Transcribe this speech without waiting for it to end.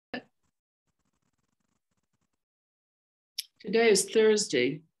Today is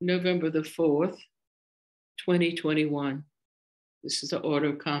Thursday, November the 4th, 2021. This is the order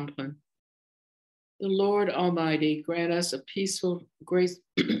of Compline. The Lord Almighty grant us a peaceful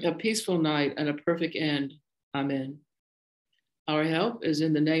night and a perfect end. Amen. Our help is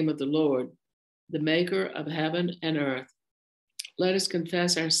in the name of the Lord, the maker of heaven and earth. Let us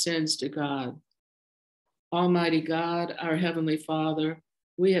confess our sins to God. Almighty God, our Heavenly Father,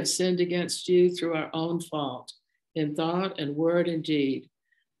 we have sinned against you through our own fault, in thought and word and deed,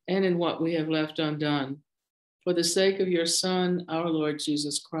 and in what we have left undone. For the sake of your Son, our Lord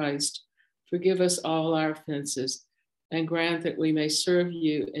Jesus Christ, forgive us all our offenses, and grant that we may serve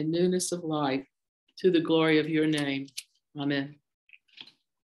you in newness of life, to the glory of your name. Amen.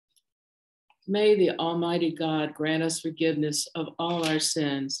 May the Almighty God grant us forgiveness of all our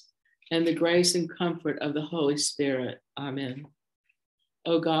sins and the grace and comfort of the Holy Spirit. Amen.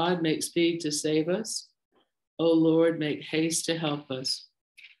 O God, make speed to save us. O Lord, make haste to help us.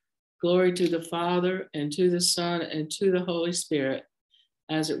 Glory to the Father, and to the Son, and to the Holy Spirit,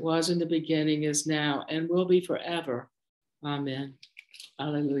 as it was in the beginning, is now, and will be forever. Amen.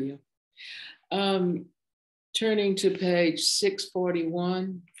 Hallelujah. Turning to page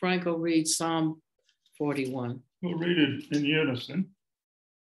 641, Frank will read Psalm 41. We'll read it in unison.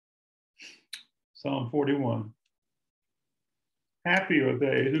 Psalm 41. Happy are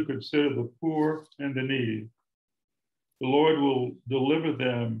they who consider the poor and the needy. The Lord will deliver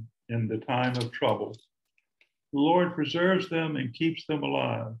them in the time of trouble. The Lord preserves them and keeps them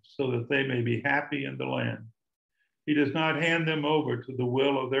alive so that they may be happy in the land. He does not hand them over to the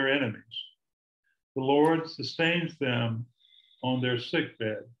will of their enemies. The Lord sustains them on their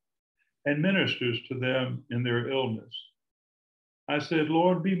sickbed and ministers to them in their illness. I said,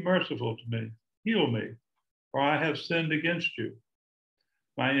 Lord, be merciful to me. Heal me, for I have sinned against you.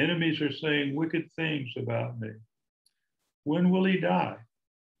 My enemies are saying wicked things about me. When will he die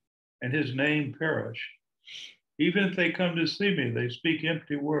and his name perish? Even if they come to see me, they speak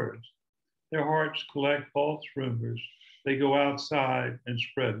empty words. Their hearts collect false rumors. They go outside and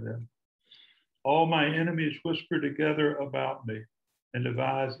spread them. All my enemies whisper together about me and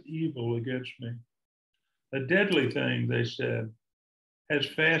devise evil against me. A deadly thing, they said, has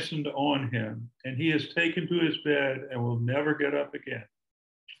fastened on him, and he is taken to his bed and will never get up again.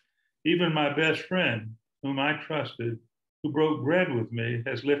 Even my best friend, whom I trusted, who broke bread with me,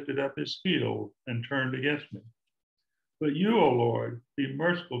 has lifted up his heel and turned against me. But you, O Lord, be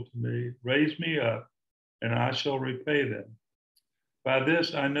merciful to me, raise me up, and I shall repay them. By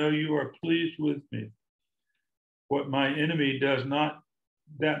this I know you are pleased with me. That my enemy does not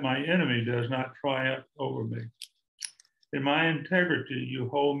triumph over me. In my integrity you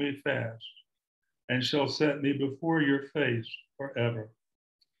hold me fast, and shall set me before your face forever.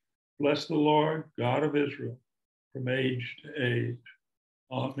 Bless the Lord, God of Israel, from age to age.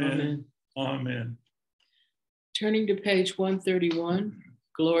 Amen. Amen. Amen. Turning to page 131,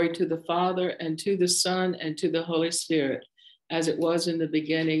 glory to the Father, and to the Son, and to the Holy Spirit, as it was in the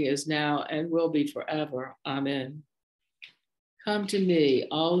beginning, is now, and will be forever. Amen. Come to me,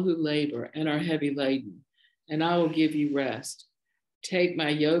 all who labor and are heavy laden, and I will give you rest. Take my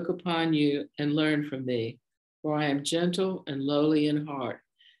yoke upon you and learn from me, for I am gentle and lowly in heart,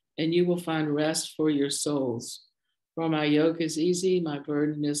 and you will find rest for your souls. For my yoke is easy, my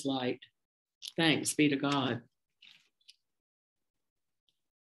burden is light. Thanks be to God.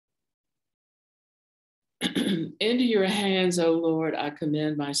 Into your hands, O Lord, I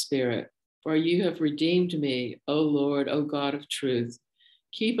commend my spirit, for you have redeemed me, O Lord, O God of truth.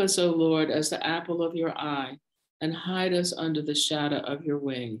 Keep us, O Lord, as the apple of your eye, and hide us under the shadow of your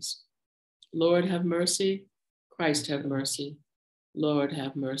wings. Lord, have mercy. Christ, have mercy. Lord,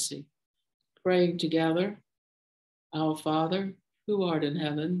 have mercy. Praying together, our Father, who art in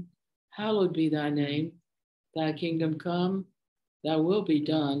heaven, hallowed be thy name. Thy kingdom come, thy will be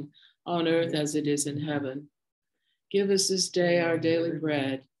done, on earth as it is in heaven. Give us this day our daily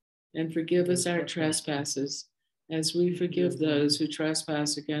bread, and forgive us our trespasses, as we forgive those who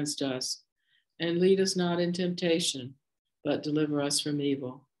trespass against us. And lead us not in temptation, but deliver us from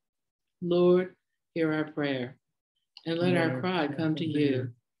evil. Lord, hear our prayer, and let our cry come to you.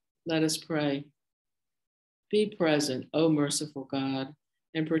 Let us pray. Be present, O merciful God,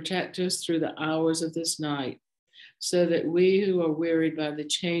 and protect us through the hours of this night, so that we who are wearied by the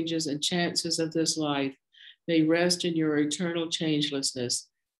changes and chances of this life may rest in your eternal changelessness,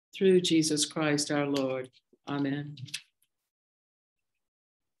 through Jesus Christ our Lord. Amen.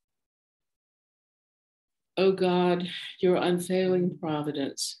 O God, your unfailing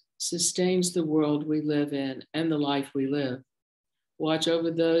providence sustains the world we live in and the life we live. Watch over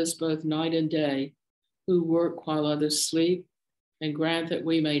those both night and day who work while others sleep and grant that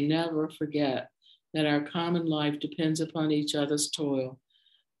we may never forget that our common life depends upon each other's toil.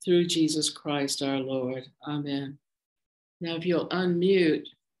 Through Jesus Christ our Lord. Amen. Now, if you'll unmute,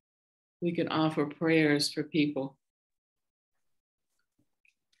 we can offer prayers for people.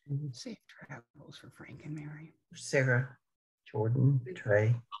 Safe travels for Frank and Mary. Sarah, Jordan,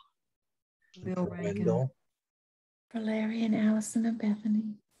 Trey, Bill Rankin. Wendell, For Larry and Allison and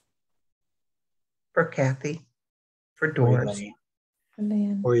Bethany. for Kathy, for Doris, For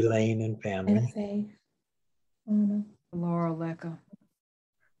Lynn. For Elaine and family. And Faith. Anna. For Laura Lecca.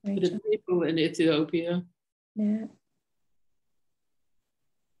 For Rachel. the people in Ethiopia, Nat.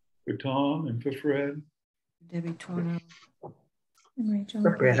 For Tom and for Fred. Debbie Torno. And Rachel.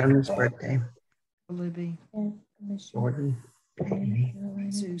 for Brett on his birthday, For Libby. Yeah, Commissioner. Jordan, Amy,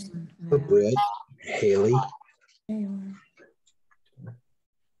 Caroline, Susan. and For Al. Brett, Haley, J.R.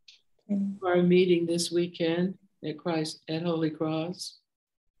 Kenny. for our meeting this weekend at Holy Cross.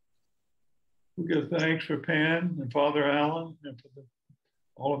 We give thanks for Pan and Father Allen and for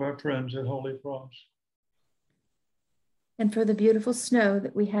all of our friends at Holy Cross. And for the beautiful snow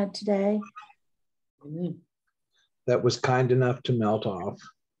that we had today. Amen. that was kind enough to melt off.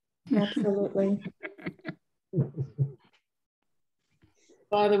 Absolutely.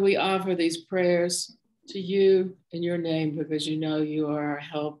 Father, we offer these prayers to you in your name because you know you are our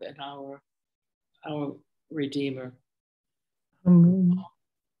help and our Redeemer. Amen.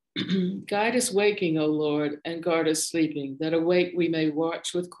 Guide us waking, O Lord, and guard us sleeping, that awake we may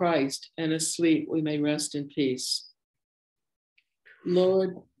watch with Christ, and asleep we may rest in peace.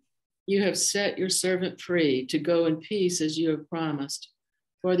 Lord, you have set your servant free to go in peace as you have promised.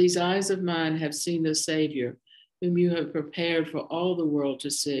 For these eyes of mine have seen the Savior, whom you have prepared for all the world to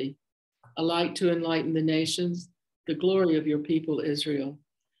see, a light to enlighten the nations, the glory of your people Israel.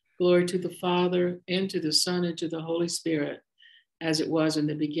 Glory to the Father, and to the Son, and to the Holy Spirit, as it was in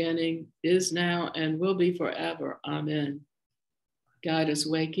the beginning, is now, and will be forever. Amen. Guide us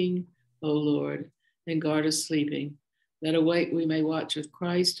waking, O Lord, and guard us sleeping, that awake we may watch with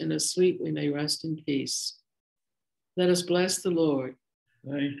Christ, and asleep we may rest in peace. Let us bless the Lord.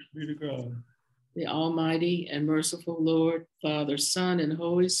 Thanks be to God. The Almighty and merciful Lord, Father, Son, and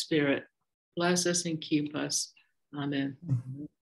Holy Spirit, bless us and keep us. Amen.